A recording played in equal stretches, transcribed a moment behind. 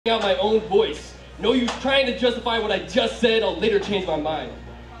out my own voice. No use trying to justify what I just said, I'll later change my mind.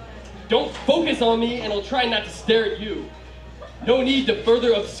 Don't focus on me and I'll try not to stare at you. No need to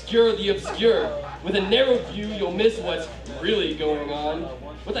further obscure the obscure. With a narrow view, you'll miss what's really going on.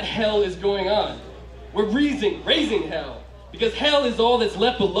 What the hell is going on? We're raising hell. Because hell is all that's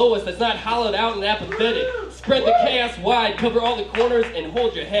left below us that's not hollowed out and apathetic. Spread the chaos wide, cover all the corners, and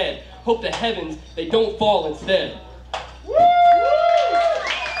hold your head. Hope to heavens they don't fall instead.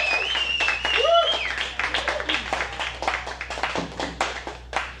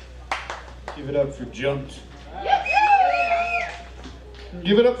 Give it up for Junt.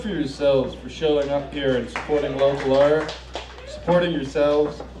 Give it up for yourselves for showing up here and supporting local art, supporting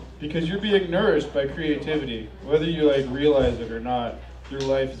yourselves, because you're being nourished by creativity. Whether you realize it or not, your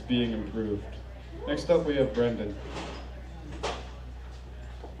life is being improved. Next up we have Brendyn.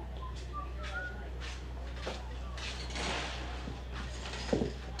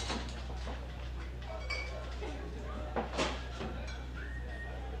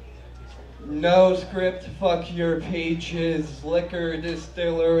 No script, fuck your pages, liquor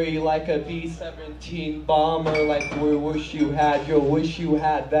distillery like a B-17 bomber, like we wish you had, you'll wish you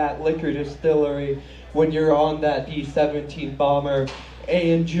had that liquor distillery when you're on that B-17 bomber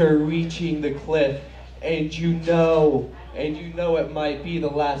and you're reaching the cliff and you know it might be the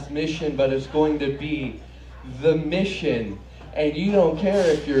last mission, but it's going to be the mission, and you don't care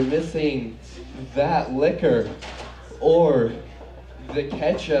if you're missing that liquor or the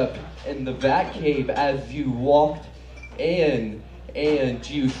ketchup in the Batcave as you walked in and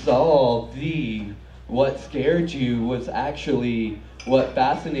you saw what scared you was actually what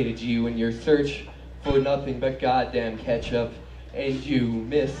fascinated you in your search for nothing but goddamn ketchup, and you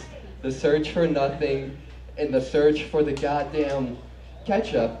missed the search for nothing and the search for the goddamn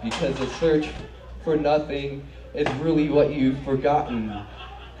ketchup, because the search for nothing is really what you've forgotten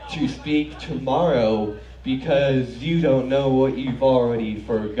to speak tomorrow, because you don't know what you've already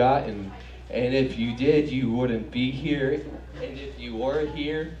forgotten. And if you did, you wouldn't be here. And if you were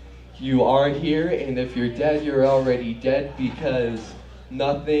here, you are here. And if you're dead, you're already dead, because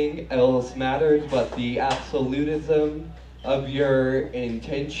nothing else matters but the absolutism of your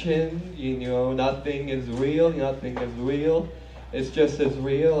intention. You know, nothing is real, nothing is real. It's just as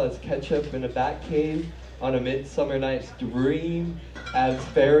real as ketchup in a bat cave on a Midsummer Night's Dream, as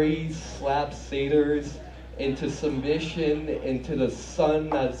fairies slap satyrs into submission, into the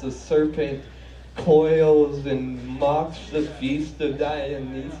sun, as the serpent coils and mocks the feast of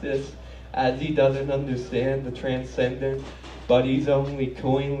Dionysus, as he doesn't understand the transcendent, but he's only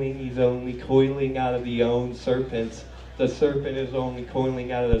coiling out of the own serpents. The serpent is only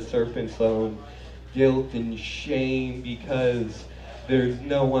coiling out of the serpent's own guilt and shame, because there's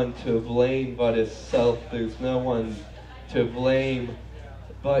no one to blame but himself. There's no one to blame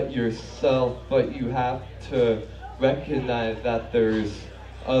but yourself, but you have to recognize that there's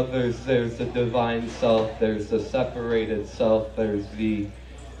others. There's the divine self, there's the separated self, there's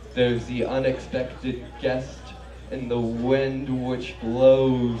the unexpected guest in the wind which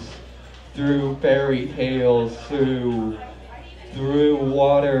blows through fairy tales, through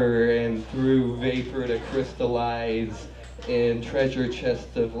water and through vapor to crystallize in treasure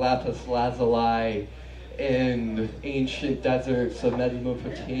chests of lapis lazuli in ancient deserts of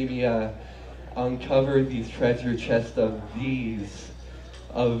Mesopotamia. Uncover these treasure chests of these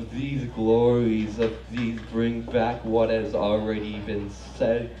glories, of these bring back what has already been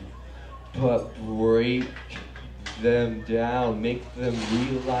said, but break them down, make them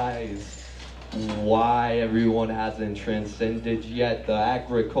realize why everyone hasn't transcended yet. The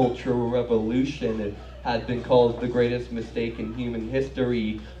agricultural revolution has been called the greatest mistake in human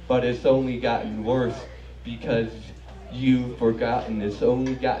history, but it's only gotten worse because you've forgotten. It's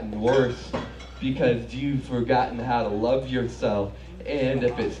only gotten worse because you've forgotten how to love yourself. And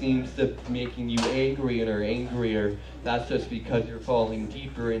if it seems to be making you angrier or angrier, that's just because you're falling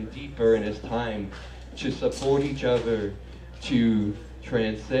deeper and deeper, and it's time to support each other, to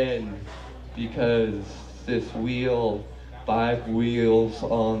transcend, because this wheel, 5 wheels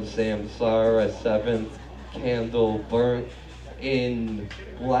on samsara, 7th candle burnt in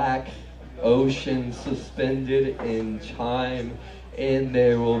black ocean, suspended in time, and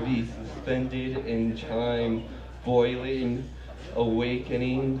there will be suspended in time, boiling,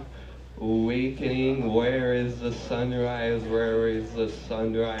 awakening, where is the sunrise, where is the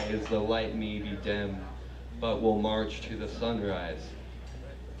sunrise? The light may be dim, but we'll march to the sunrise.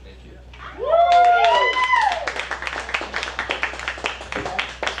 Thank you.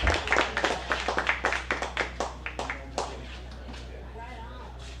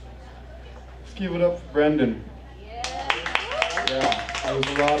 Let's give it up for Brendyn. Yeah, that was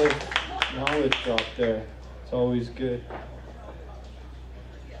a lot of knowledge dropped there. It's always good.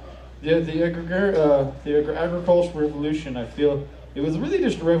 Yeah, the agricultural revolution, I feel, it was really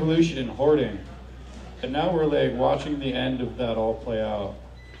just a revolution in hoarding. And now we're like watching the end of that all play out.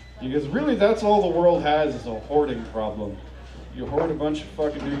 Because really that's all the world has is a hoarding problem. You hoard a bunch of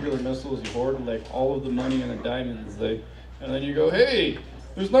fucking nuclear missiles, you hoard like all of the money and the diamonds, and then you go, hey,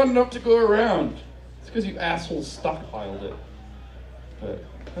 there's not enough to go around. It's because you assholes stockpiled it. But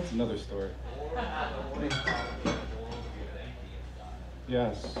that's another story.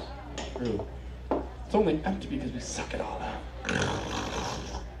 Yes, true. It's only empty because we suck it all out.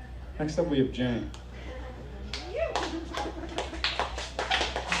 Next up we have Jane.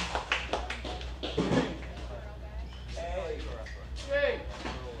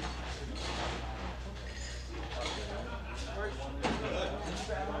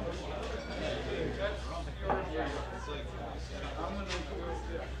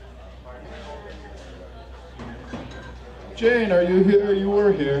 Jane, are you here? You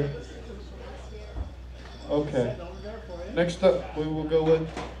were here. Okay. Next up, we will go with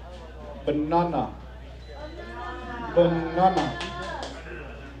Bnanna. Bnanna.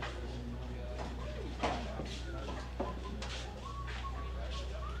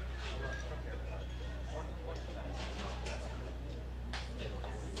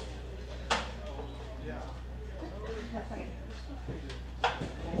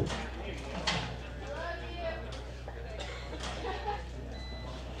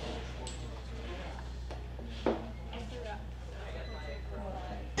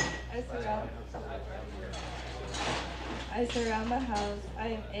 I surround the house. I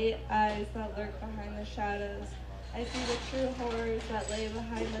am 8 eyes that lurk behind the shadows. I see the true horrors that lay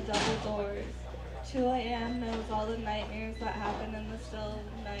behind the double doors. 2 a.m. knows all the nightmares that happen in the still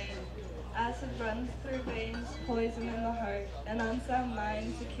of the night. Acid runs through veins, poison in the heart, an unsound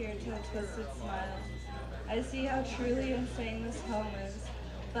mind secured to a twisted smile. I see how truly insane this home is,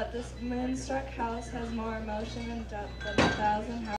 but this moonstruck house has more emotion and depth than 1,000 houses.